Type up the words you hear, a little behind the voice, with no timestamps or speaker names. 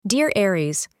Dear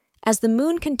Aries, as the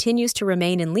moon continues to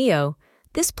remain in Leo,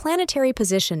 this planetary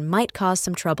position might cause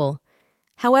some trouble.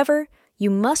 However, you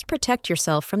must protect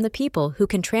yourself from the people who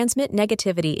can transmit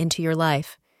negativity into your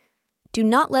life. Do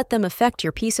not let them affect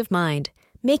your peace of mind,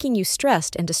 making you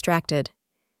stressed and distracted.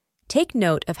 Take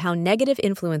note of how negative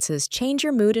influences change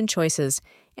your mood and choices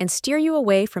and steer you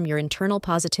away from your internal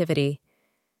positivity.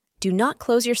 Do not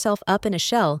close yourself up in a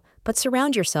shell, but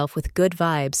surround yourself with good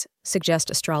vibes, suggest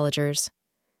astrologers.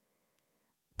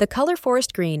 The color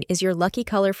forest green is your lucky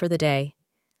color for the day.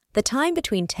 The time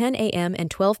between 10 a.m.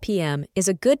 and 12 p.m. is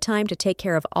a good time to take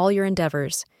care of all your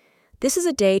endeavors. This is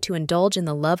a day to indulge in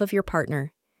the love of your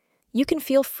partner. You can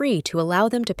feel free to allow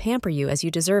them to pamper you as you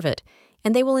deserve it,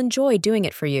 and they will enjoy doing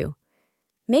it for you.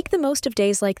 Make the most of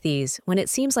days like these when it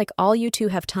seems like all you two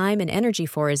have time and energy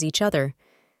for is each other.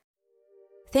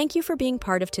 Thank you for being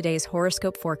part of today's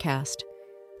horoscope forecast.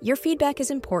 Your feedback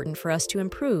is important for us to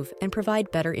improve and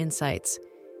provide better insights.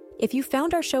 If you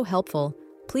found our show helpful,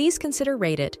 please consider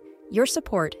rate it. Your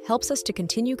support helps us to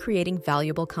continue creating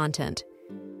valuable content.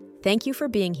 Thank you for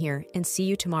being here and see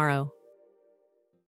you tomorrow.